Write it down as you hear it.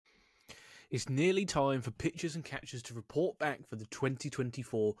It's nearly time for pitchers and catchers to report back for the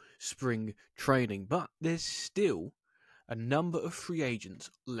 2024 spring training, but there's still a number of free agents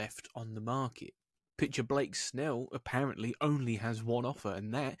left on the market. Pitcher Blake Snell apparently only has one offer,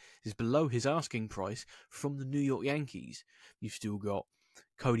 and that is below his asking price from the New York Yankees. You've still got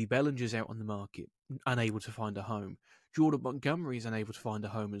Cody Bellinger's out on the market, unable to find a home. Jordan Montgomery is unable to find a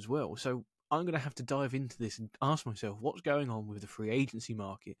home as well. So I'm going to have to dive into this and ask myself what's going on with the free agency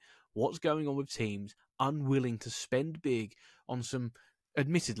market, what's going on with teams unwilling to spend big on some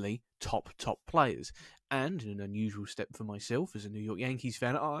admittedly top players. And in an unusual step for myself as a New York Yankees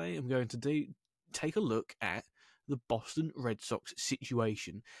fan, I am going to take a look at the Boston Red Sox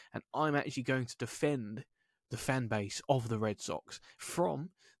situation, and I'm actually going to defend the fan base of the Red Sox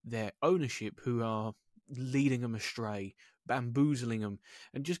from their ownership, who are leading them astray, bamboozling them,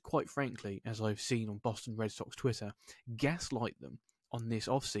 and just quite frankly, as I've seen on Boston Red Sox Twitter, gaslight them on this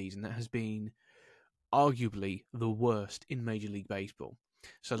off-season that has been arguably the worst in Major League Baseball.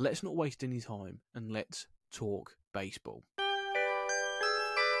 So let's not waste any time and let's talk baseball.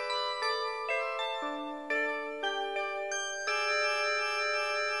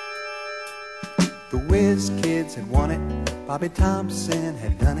 The Whiz Kids had won it, Bobby Thompson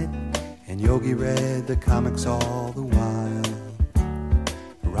had done it, and Yogi read the comics all the while.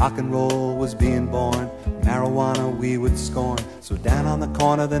 Rock and roll was being born, marijuana we would scorn. So down on the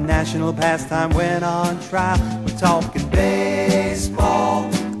corner the national pastime went on trial. We're talking baseball,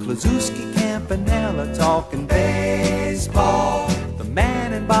 Klazuski, Campanella, talking baseball. The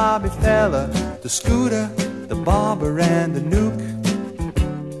man and Bobby Fella, the Scooter, the Barber and the Nuke.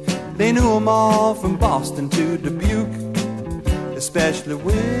 They knew them all from Boston to Dubuque, especially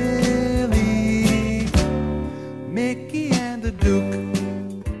Willie, Mickey and the Duke.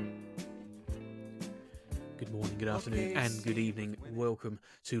 Good morning, good afternoon and good evening. Welcome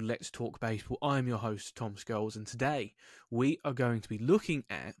to Let's Talk Baseball. I'm your host, Tom Scholes, and today we are going to be looking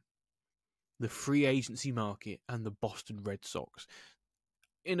at the free agency market and the Boston Red Sox.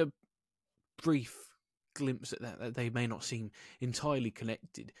 In a brief glimpse at that they may not seem entirely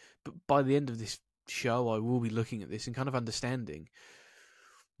connected, but by the end of this show I will be looking at this and kind of understanding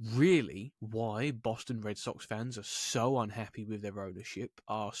really why Boston Red Sox fans are so unhappy with their ownership,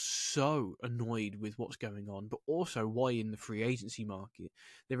 are so annoyed with what's going on, but also why in the free agency market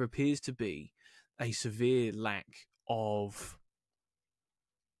there appears to be a severe lack of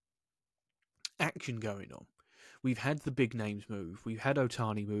action going on. We've had the big names move. We've had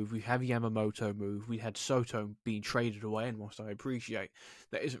Ohtani move. We've had Yamamoto move. We had Soto being traded away. And whilst I appreciate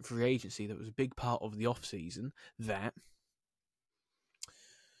that isn't free agency, that was a big part of the off-season, that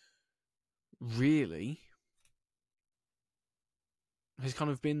really has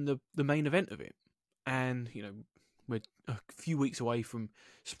kind of been the main event of it. And, you know, we're a few weeks away from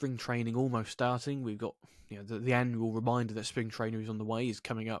spring training almost starting. We've got, you know, the annual reminder that spring training is on the way is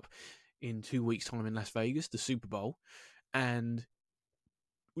coming up in 2 weeks' time in Las Vegas, the Super Bowl, and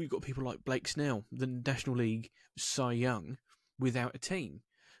we've got people like Blake Snell, the National League Cy Young, without a team.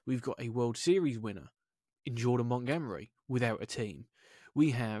 We've got a World Series winner in Jordan Montgomery without a team. We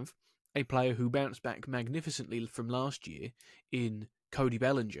have a player who bounced back magnificently from last year in Cody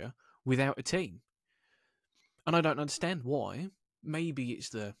Bellinger without a team. And I don't understand why. Maybe it's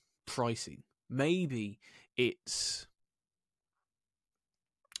the pricing. Maybe it's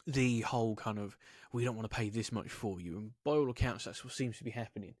the whole kind of, we don't want to pay this much for you. And by all accounts, that's what seems to be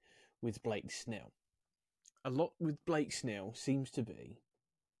happening with Blake Snell. A lot with Blake Snell seems to be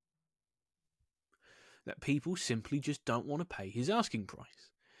that people simply just don't want to pay his asking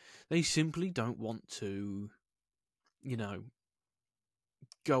price. They simply don't want to, you know,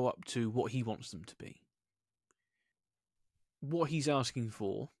 go up to what he wants them to be. What he's asking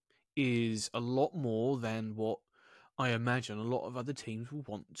for is a lot more than what I imagine a lot of other teams will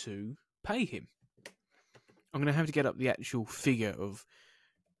want to pay him. I'm going to have to get up the actual figure of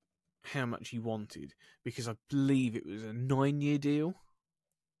how much he wanted, because I believe it was a 9-year deal.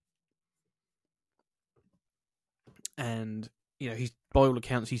 And, you know, by all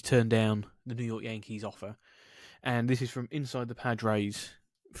accounts, he's turned down the New York Yankees offer. And this is from Inside the Padres,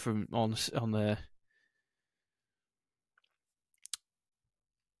 from on the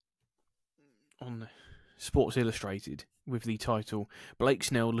Sports Illustrated, with the title Blake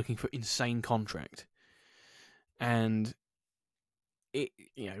Snell looking for insane contract. And it,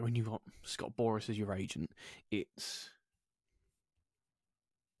 you know, when you've got Scott Boras as your agent, it's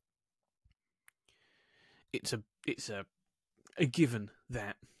a given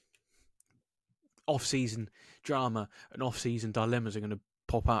that off-season drama and off-season dilemmas are going to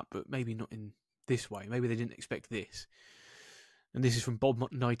pop up, but maybe not in this way. Maybe they didn't expect this. And this is from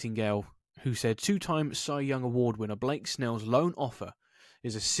Bob Nightingale who said 2-time Cy Young Award winner Blake Snell's lone offer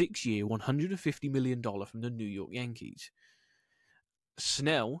is a 6-year, $150 million from the New York Yankees.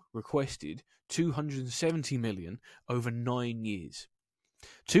 Snell requested $270 million over 9 years.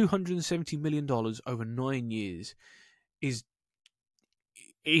 $270 million over 9 years is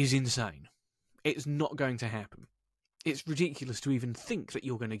insane. It's not going to happen. It's ridiculous to even think that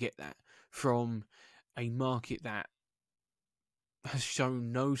you're going to get that from a market that has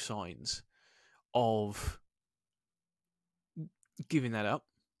shown no signs of giving that up,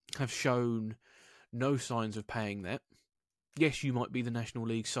 have shown no signs of paying that. Yes, you might be the National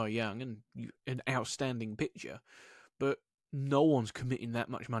League Cy Young and an outstanding pitcher, but no one's committing that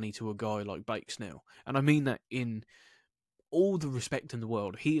much money to a guy like Blake Snell. And I mean that in all the respect in the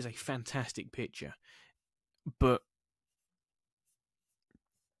world. He is a fantastic pitcher, but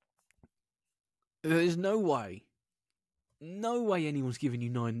there's no way anyone's giving you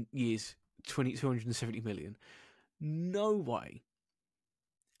 9 years, $270 million. No way.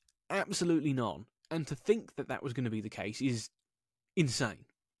 Absolutely none. And to think that that was going to be the case is insane.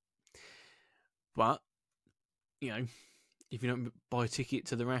 But, you know, if you don't buy a ticket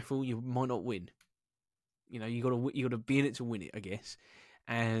to the raffle, you might not win. You know, you got to be in it to win it, I guess.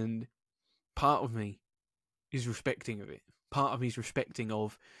 And part of me is respecting of it. Part of me is respecting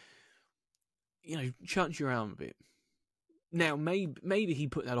of, you know, chance your arm a bit. Now, maybe he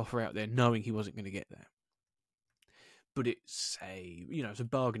put that offer out there knowing he wasn't going to get that. But it's it's a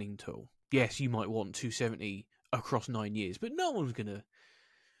bargaining tool. Yes, you might want 270 across 9 years, but no one's gonna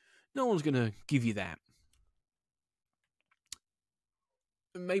give you that.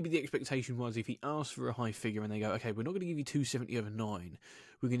 Maybe the expectation was if he asked for a high figure and they go, okay, we're not going to give you 270 over 9,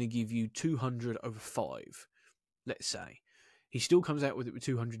 we're going to give you 200 over 5, let's say. He still comes out with it with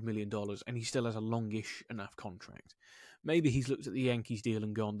 $200 million and he still has a longish enough contract. Maybe he's looked at the Yankees deal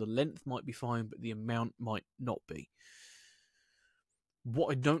and gone, the length might be fine, but the amount might not be.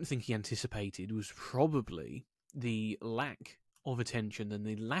 What I don't think he anticipated was probably the lack of attention and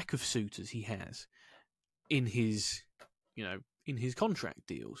the lack of suitors he has in his contract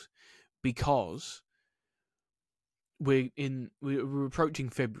deals, because we're approaching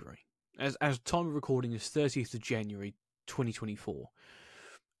February. As time of recording is 30th of January 2024,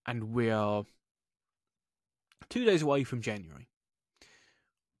 and we are 2 days away from January.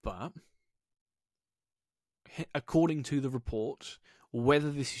 But according to the reports,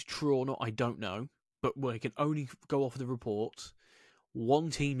 whether this is true or not, I don't know, but we can only go off the reports, one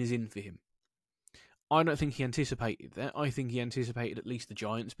team is in for him. I don't think he anticipated that. I think he anticipated at least the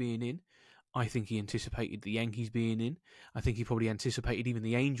Giants being in. I think he anticipated the Yankees being in. I think he probably anticipated even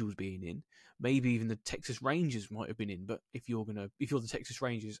the Angels being in. Maybe even the Texas Rangers might have been in. But if you're the Texas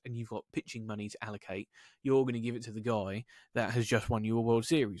Rangers and you've got pitching money to allocate, you're going to give it to the guy that has just won you a World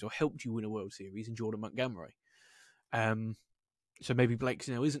Series or helped you win a World Series in Jordan Montgomery. So maybe Blake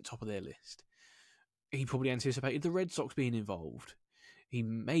Snell isn't top of their list. He probably anticipated the Red Sox being involved. He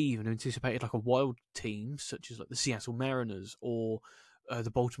may even have anticipated like a wild team, such as like the Seattle Mariners or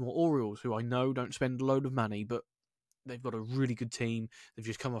the Baltimore Orioles, who I know don't spend a load of money, but they've got a really good team. They've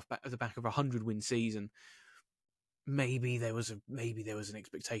just come off the back of a 100-win season. Maybe there was an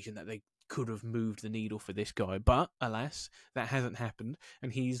expectation that they could have moved the needle for this guy, but alas, that hasn't happened,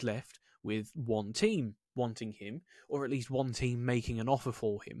 and he's left with one team wanting him, or at least one team making an offer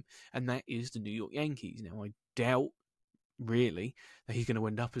for him, and that is the New York Yankees. Now, I doubt really that he's going to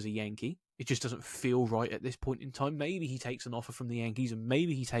end up as a Yankee. It just doesn't feel right at this point in time. Maybe he takes an offer from the Yankees, and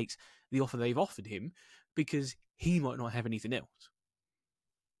maybe he takes the offer they've offered him because he might not have anything else.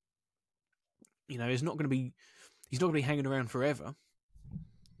 You know, he's not going to be hanging around forever,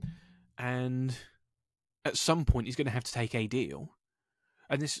 and at some point he's going to have to take a deal.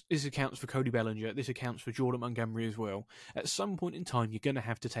 And this accounts for Cody Bellinger. This accounts for Jordan Montgomery as well. At some point in time, you're going to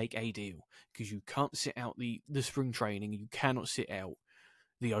have to take a deal because you can't sit out the spring training. You cannot sit out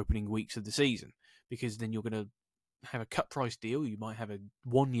the opening weeks of the season because then you're going to have a cut price deal. You might have a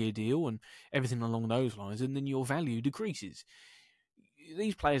 1-year deal and everything along those lines, and then your value decreases.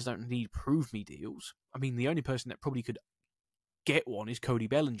 These players don't need prove me deals. I mean, the only person that probably could get one is Cody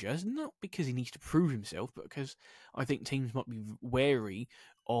Bellinger, not because he needs to prove himself, but because I think teams might be wary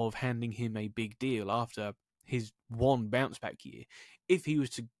of handing him a big deal after his one bounce back year. If he was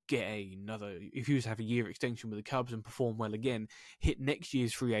to have a year extension with the Cubs and perform well again, hit next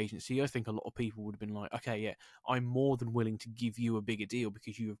year's free agency, I think a lot of people would have been like, okay, yeah, I'm more than willing to give you a bigger deal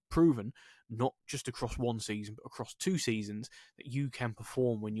because you have proven, not just across one season, but across 2 seasons, that you can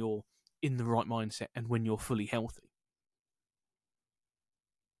perform when you're in the right mindset and when you're fully healthy.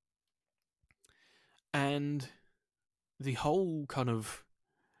 And the whole kind of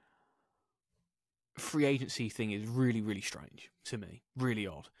free agency thing is really, really strange to me, really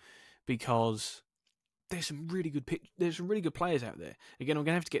odd, because there's some really good players out there. Again, I'm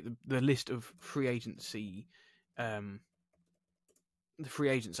going to have to get the list of free agency, the free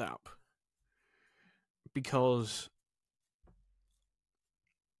agents up, because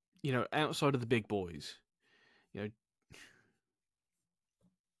outside of the big boys,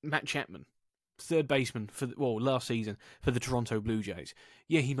 Matt Chapman, third baseman last season for the Toronto Blue Jays.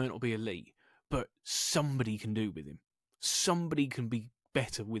 Yeah, he might not be elite, but somebody can do with him. Somebody can be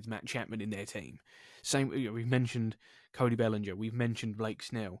better with Matt Chapman in their team. Same, we've mentioned Cody Bellinger, we've mentioned Blake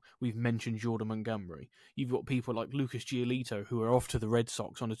Snell, we've mentioned Jordan Montgomery. You've got people like Lucas Giolito who are off to the Red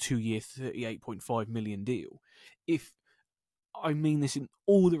Sox on a 2-year, $38.5 million deal. I mean this in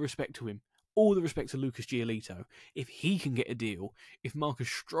all the respect to him, all the respect to Lucas Giolito. If he can get a deal, if Marcus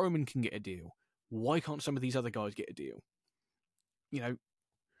Stroman can get a deal, why can't some of these other guys get a deal?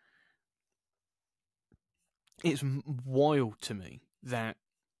 It's wild to me that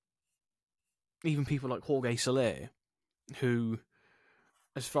even people like Jorge Soler, who,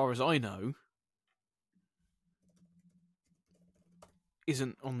 as far as I know,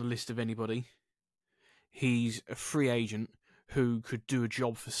 isn't on the list of anybody. He's a free agent who could do a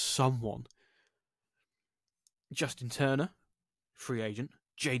job for someone. Justin Turner, free agent.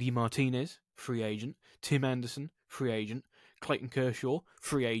 JD Martinez, free agent. Tim Anderson, free agent. Clayton Kershaw,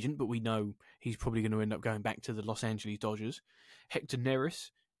 free agent, but we know he's probably going to end up going back to the Los Angeles Dodgers. Hector Neris,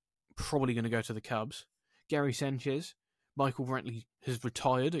 probably going to go to the Cubs. Gary Sanchez, Michael Brantley has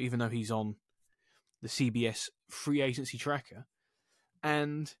retired, even though he's on the CBS free agency tracker.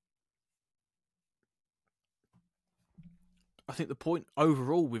 And I think the point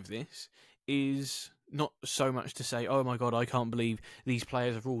overall with this is not so much to say, oh my God, I can't believe these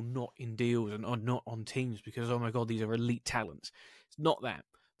players are all not in deals and are not on teams because, oh my God, these are elite talents. It's not that.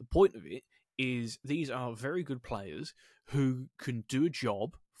 The point of it is these are very good players who can do a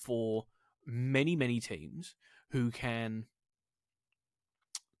job for many, many teams, who can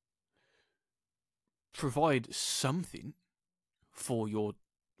provide something for your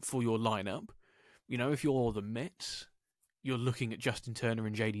lineup. If you're the Mets, you're looking at Justin Turner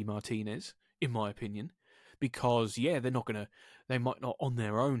and JD Martinez, in my opinion, because they might not on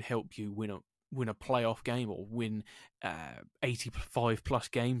their own help you win a playoff game or win 85 plus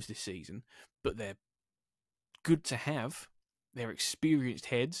games this season, but they're good to have. They're experienced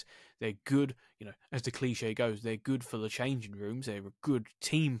heads. They're good, as the cliche goes, they're good for the changing rooms. They're good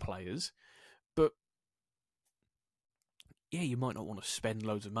team players, but yeah, you might not want to spend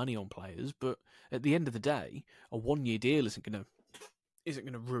loads of money on players, but at the end of the day, a 1-year deal isn't gonna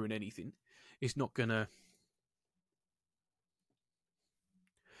ruin anything. It's not gonna.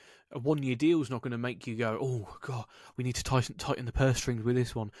 A 1-year deal is not going to make you go, oh God, we need to tighten the purse strings with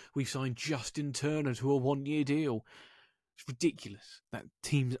this one. We've signed Justin Turner to a 1-year deal. It's ridiculous that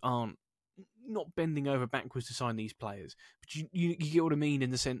teams aren't not bending over backwards to sign these players. But you get what I mean,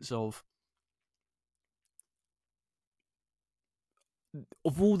 in the sense of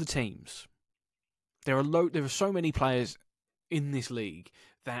all the teams, there are so many players in this league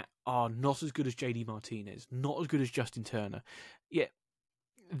that are not as good as JD Martinez, not as good as Justin Turner. Yet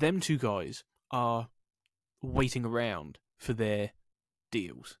them two guys are waiting around for their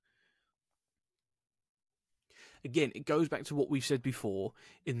deals. Again, it goes back to what we've said before,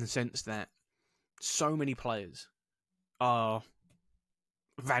 in the sense that so many players are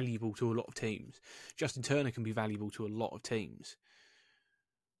valuable to a lot of teams. Justin Turner can be valuable to a lot of teams.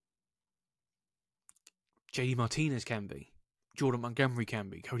 JD Martinez can be. Jordan Montgomery can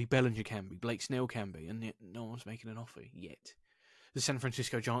be. Cody Bellinger can be. Blake Snell can be. And yet no one's making an offer yet. The San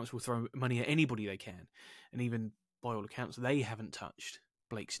Francisco Giants will throw money at anybody they can. And even, by all accounts, they haven't touched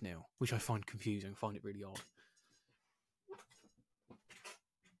Blake Snell, which I find confusing. I find it really odd.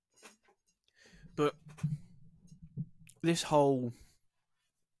 But this whole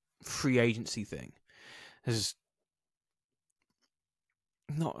free agency thing has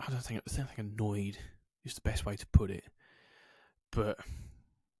I don't think annoyed is the best way to put it, but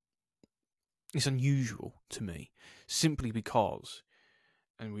it's unusual to me, simply because,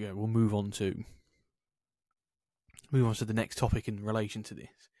 and we'll move on to the next topic in relation to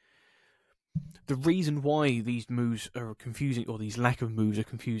this. The reason why these moves are confusing, or these lack of moves are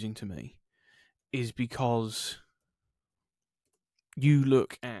confusing to me, is because you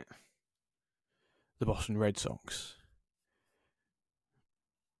look at the Boston Red Sox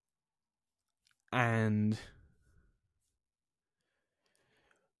and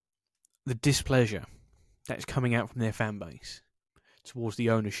the displeasure that's coming out from their fan base towards the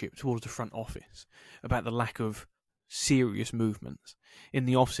ownership, towards the front office, about the lack of serious movements. In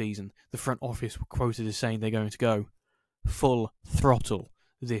the off-season, the front office were quoted as saying they're going to go full throttle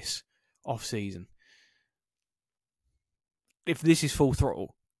this off-season. If this is full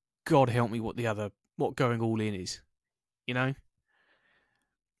throttle, God help me what going all in is. You know?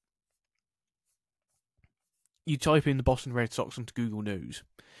 You type in the Boston Red Sox onto Google News.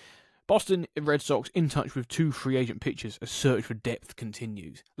 Boston Red Sox in touch with 2 free agent pitchers as search for depth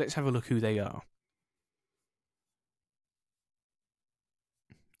continues. Let's have a look who they are.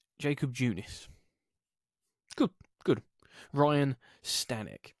 Jacob Junis. Good. Ryan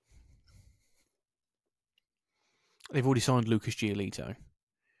Stanek. They've already signed Lucas Giolito.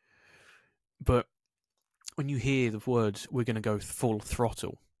 But when you hear the words, we're going to go full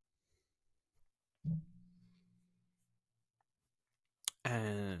throttle,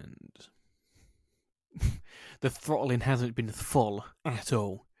 and the throttling hasn't been full at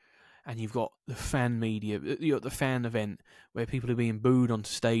all, and you've got the fan media, you've got the fan event where people are being booed onto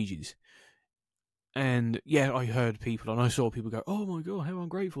stages. And yeah, I heard people, and I saw people go, "Oh my God, how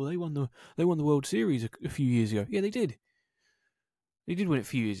ungrateful! They won the World Series a few years ago." Yeah, they did. They did win it a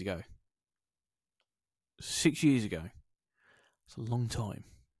few years ago. 6 years ago. It's a long time.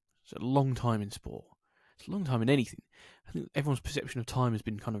 It's a long time in sport. It's a long time in anything. I think everyone's perception of time has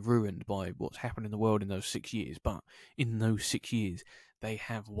been kind of ruined by what's happened in the world in those 6 years. But in those 6 years, they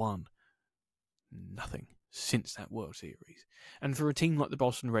have won nothing since that World Series. And for a team like the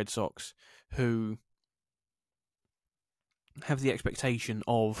Boston Red Sox, who have the expectation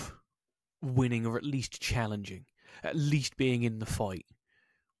of winning or at least challenging, at least being in the fight,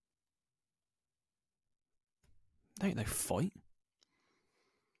 don't they fight?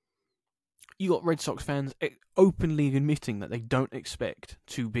 You got Red Sox fans openly admitting that they don't expect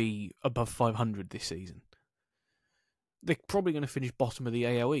to be above 500 this season. They're probably going to finish bottom of the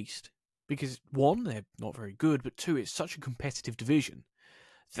AL East. Because, 1, they're not very good, but 2, it's such a competitive division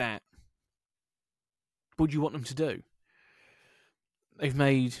that what do you want them to do? They've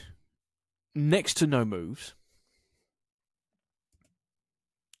made next to no moves.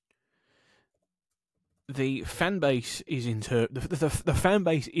 The fan base is the fan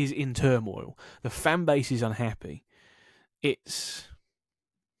base is in turmoil. The fan base is unhappy. It's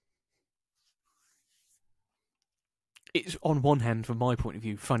on one hand, from my point of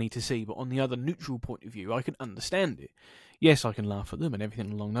view, funny to see, but on the other, neutral point of view, I can understand it. Yes, I can laugh at them and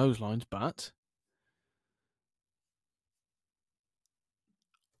everything along those lines, but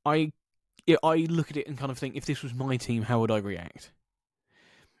I look at it and kind of think, if this was my team, how would I react?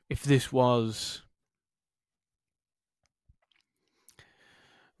 If this was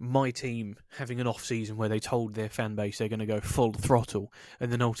my team having an off-season where they told their fan base they're going to go full throttle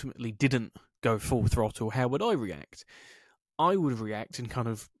and then ultimately didn't go full throttle, how would I react? I would react and kind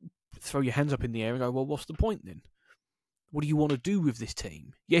of throw your hands up in the air and go, well, what's the point then? What do you want to do with this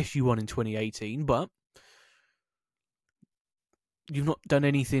team? Yes, you won in 2018, but you've not done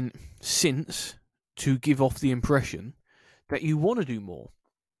anything since to give off the impression that you want to do more,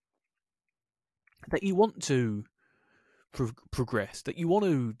 that you want to progress, that you want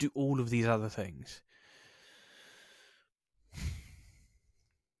to do all of these other things.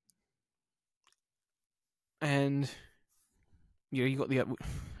 And you got the,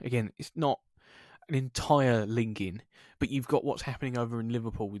 again, it's not an entire link in, but you've got what's happening over in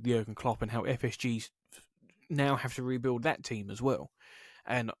Liverpool with Jurgen Klopp and how FSG now have to rebuild that team as well.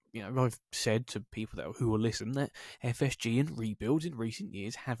 And I've said to people who will listen that FSG and rebuilds in recent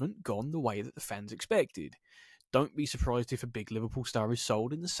years haven't gone the way that the fans expected. Don't be surprised if a big Liverpool star is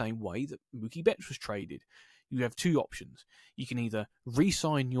sold in the same way that Mookie Betts was traded. You have 2 options. You can either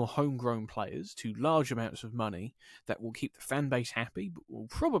re-sign your homegrown players to large amounts of money that will keep the fan base happy, but will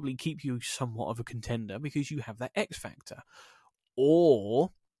probably keep you somewhat of a contender because you have that X factor.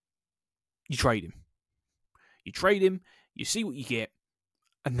 Or you trade him. You trade him, you see what you get,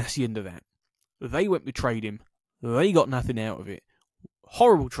 and that's the end of that. They went to trade him. They got nothing out of it.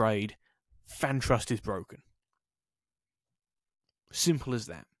 Horrible trade. Fan trust is broken. Simple as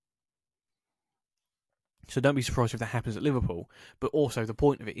that. So don't be surprised if that happens at Liverpool. But also the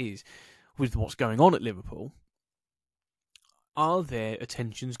point of it is, with what's going on at Liverpool, are their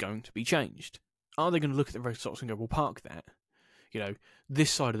attentions going to be changed? Are they going to look at the Red Sox and go, we'll park that?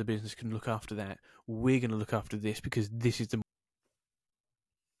 This side of the business can look after that. We're going to look after this because this is the...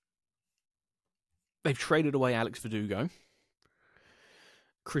 They've traded away Alex Verdugo.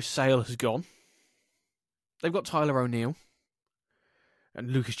 Chris Sale has gone. They've got Tyler O'Neill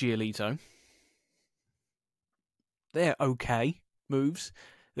and Lucas Giolito. They're okay moves.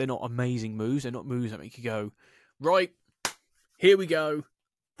 They're not amazing moves. They're not moves that make you go, right, here we go.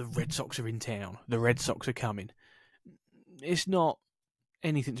 The Red Sox are in town. The Red Sox are coming. it's not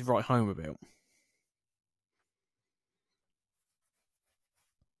anything to write home about.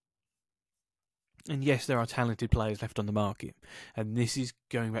 And yes, there are talented players left on the market. And this is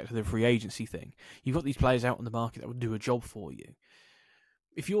going back to the free agency thing. You've got these players out on the market that will do a job for you.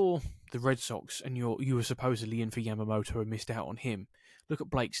 If you're the Red Sox and you were supposedly in for Yamamoto and missed out on him, look at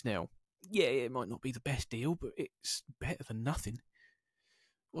Blake Snell. Yeah, it might not be the best deal, but it's better than nothing.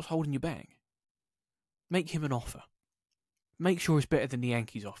 What's holding you back? Make him an offer. Make sure it's better than the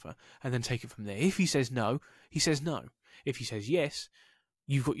Yankees offer, and then take it from there. If he says no, he says no. If he says yes,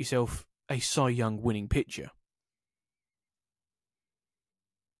 you've got yourself a Cy Young winning pitcher.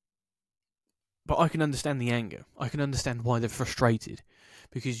 But I can understand the anger. I can understand why they're frustrated.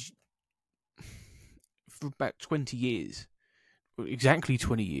 Because for about 20 years, exactly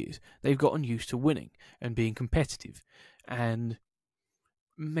 20 years, they've gotten used to winning and being competitive. And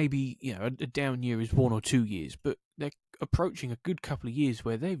maybe, a down year is 1 or 2 years, but they're approaching a good couple of years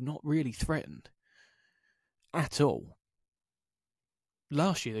where they've not really threatened at all.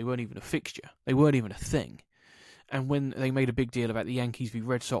 Last year, they weren't even a fixture. They weren't even a thing. And when they made a big deal about the Yankees v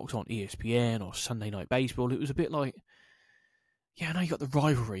Red Sox on ESPN or Sunday Night Baseball, it was a bit like, yeah, I know you got the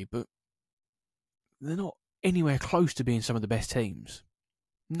rivalry, but they're not anywhere close to being some of the best teams.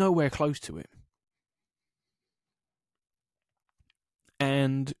 Nowhere close to it.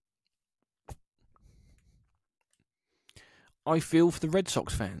 And I feel for the Red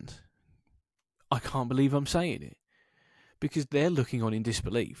Sox fans. I can't believe I'm saying it. Because they're looking on in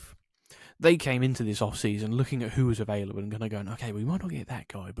disbelief. They came into this off-season looking at who was available and going, okay, we might not get that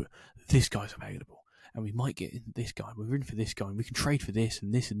guy, but this guy's available. And we might get this guy. We're in for this guy. And we can trade for this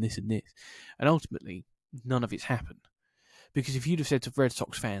and this and this and this. And ultimately, none of it's happened. Because if you'd have said to Red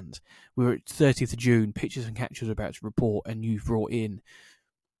Sox fans, we were at 30th of June, pitchers and catchers are about to report, and you've brought in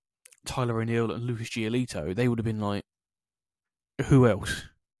Tyler O'Neill and Lucas Giolito, they would have been like, who else?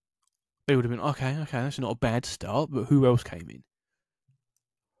 They would have been, okay, that's not a bad start, but who else came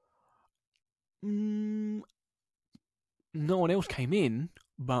in? No one else came in,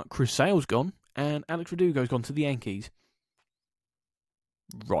 but Chris Sale's gone, and Alex Verdugo's gone to the Yankees.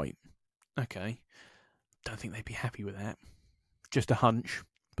 Right. Okay. Don't think they'd be happy with that. Just a hunch,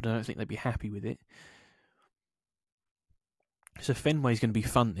 but I don't think they'd be happy with it. So Fenway's going to be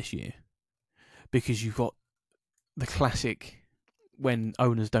fun this year, because you've got the classic when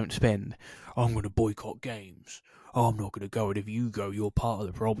owners don't spend, I'm going to boycott games. Oh, I'm not going to go, and if you go, you're part of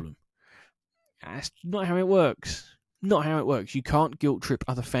the problem. That's not how it works. Not how it works. You can't guilt trip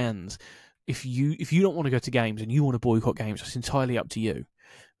other fans. If you don't want to go to games and you want to boycott games, that's entirely up to you.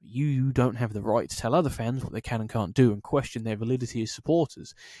 You don't have the right to tell other fans what they can and can't do and question their validity as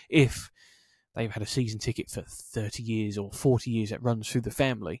supporters if they've had a season ticket for 30 years or 40 years that runs through the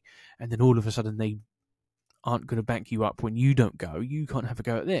family, and then all of a sudden they aren't going to back you up when you don't go. You can't have a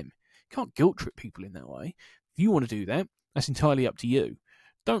go at them. You can't guilt trip people in that way. If you want to do that, that's entirely up to you.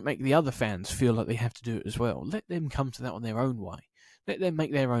 Don't make the other fans feel like they have to do it as well. Let them come to that on their own way. Let them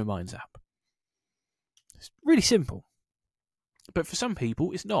make their own minds up. It's really simple. But for some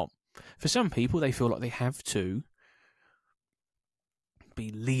people, it's not. For some people, they feel like they have to be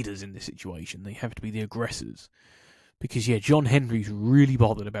leaders in this situation. They have to be the aggressors. Because, John Henry's really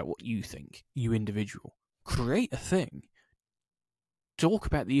bothered about what you think, you individual. Create a thing. Talk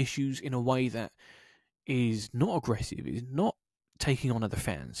about the issues in a way that is not aggressive, is not taking on other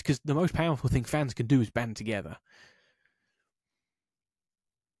fans, because the most powerful thing fans can do is band together.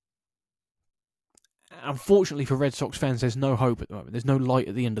 Unfortunately for Red Sox fans, there's no hope at the moment. There's no light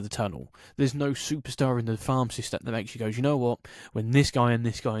at the end of the tunnel. There's no superstar in the farm system that makes you go, you know what, when this guy and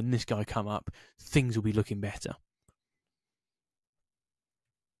this guy and this guy come up, things will be looking better.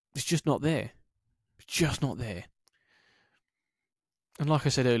 It's just not there. It's just not there. And like I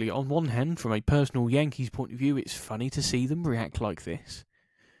said earlier, on one hand, from a personal Yankees point of view, it's funny to see them react like this.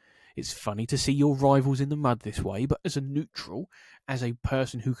 It's funny to see your rivals in the mud this way, but as a neutral, as a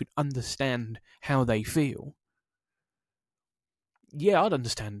person who could understand how they feel, I'd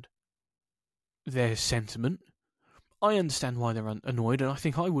understand their sentiment. I understand why they're annoyed, and I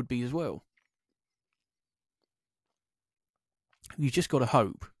think I would be as well. You just got to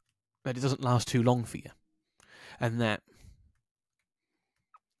hope that it doesn't last too long for you, and that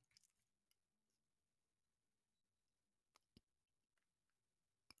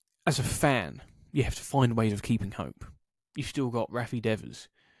as a fan, you have to find ways of keeping hope. You've still got Rafi Devers.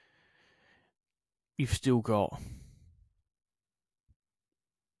 You've still got...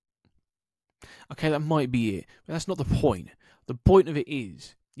 Okay, that might be it, but that's not the point. The point of it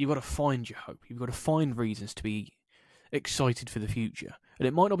is, you've got to find your hope. You've got to find reasons to be excited for the future. And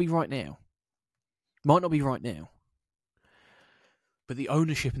it might not be right now. but the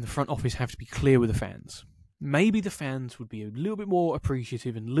ownership and the front office have to be clear with the fans. Maybe the fans would be a little bit more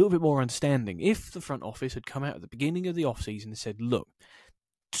appreciative and a little bit more understanding if the front office had come out at the beginning of the off-season and said, look,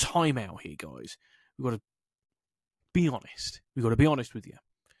 time out here, guys. We've got to be honest. We've got to be honest with you.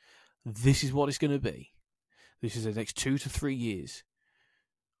 This is what it's going to be. This is the next 2 to 3 years.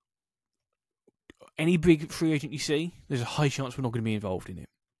 Any big free agent you see, there's a high chance we're not going to be involved in it.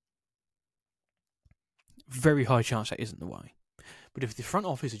 Very high chance that isn't the way. But if the front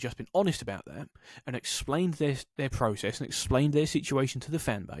office had just been honest about that and explained their process and explained their situation to the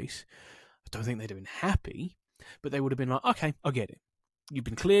fan base, I don't think they'd have been happy, but they would have been like, okay, I get it. You've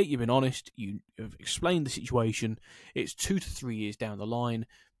been clear, you've been honest, you have explained the situation, it's 2 to 3 years down the line,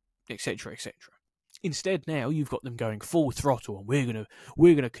 etc., etc. Instead, now you've got them going full throttle, and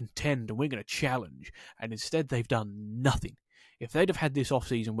we're gonna contend and we're gonna challenge, and instead they've done nothing. If they'd have had this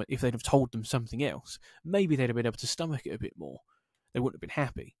off-season, if they'd have told them something else, maybe they'd have been able to stomach it a bit more. They wouldn't have been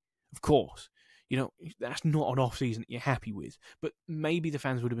happy, of course. You know, that's not an off-season that you're happy with. But maybe the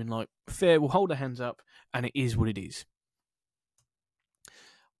fans would have been like, fair, we'll hold our hands up, and it is what it is.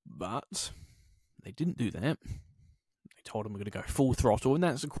 But they didn't do that. They told them we're going to go full throttle, and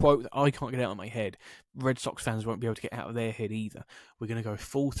that's a quote that I can't get out of my head. Red Sox fans won't be able to get out of their head either. We're going to go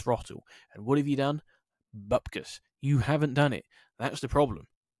full throttle. And what have you done? Bupkis. You haven't done it. That's the problem.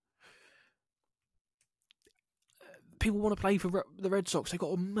 People want to play for the Red Sox. They've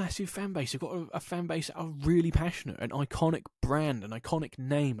got a massive fan base. They've got a fan base that are really passionate, an iconic brand, an iconic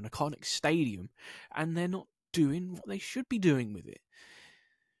name, an iconic stadium, and they're not doing what they should be doing with it.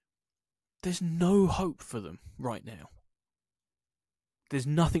 There's no hope for them right now. There's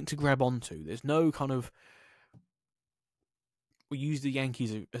nothing to grab onto. There's no kind of... We use the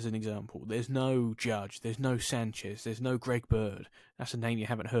Yankees as an example. There's no Judge. There's no Sanchez. There's no Greg Bird. That's a name you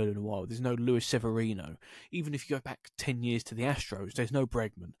haven't heard in a while. There's no Luis Severino. Even if you go back 10 years to the Astros, there's no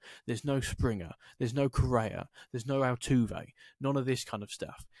Bregman. There's no Springer. There's no Correa. There's no Altuve. None of this kind of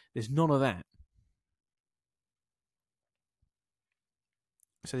stuff. There's none of that.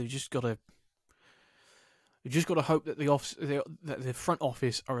 So they've just got to... You've just got to hope that the front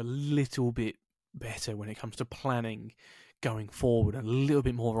office are a little bit better when it comes to planning going forward, a little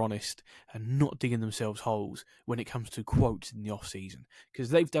bit more honest and not digging themselves holes when it comes to quotes in the off-season,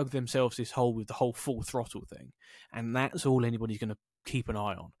 because they've dug themselves this hole with the whole full throttle thing, and that's all anybody's going to keep an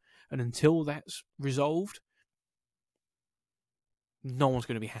eye on. And until that's resolved, no one's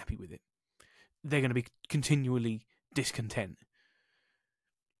going to be happy with it. They're going to be continually discontent.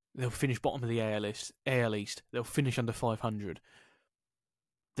 They'll finish bottom of the AL East. They'll finish under 500.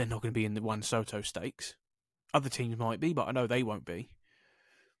 They're not going to be in the Juan Soto stakes. Other teams might be, but I know they won't be.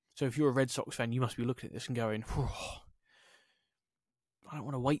 So if you're a Red Sox fan, you must be looking at this and going, I don't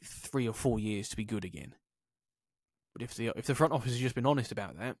want to wait 3 or 4 years to be good again. But if the front office has just been honest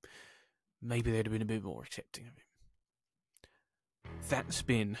about that, maybe they'd have been a bit more accepting of it. That's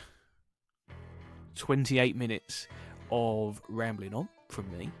been 28 minutes of rambling on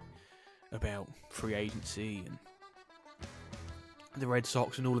from me about free agency and the Red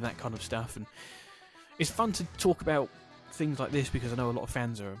Sox and all of that kind of stuff. And it's fun to talk about things like this because I know a lot of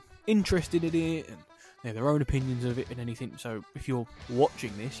fans are interested in it and they have their own opinions of it and anything. So if you're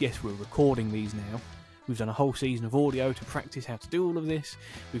watching this, yes, we're recording these now. We've done a whole season of audio to practice how to do all of this.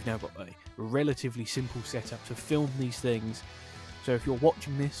 We've now got a relatively simple setup to film these things. So if you're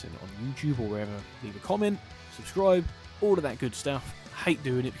watching this and on YouTube or wherever, leave a comment, subscribe, all of that good stuff. I hate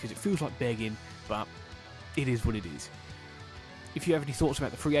doing it because it feels like begging, but it is what it is. If you have any thoughts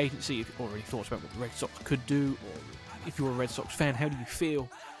about the free agency or any thoughts about what the Red Sox could do, or if you're a Red Sox fan, how do you feel?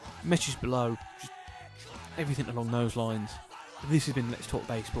 Message below, just everything along those lines. This has been Let's Talk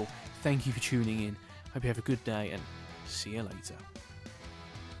Baseball. Thank you for tuning in. Hope you have a good day and see you later.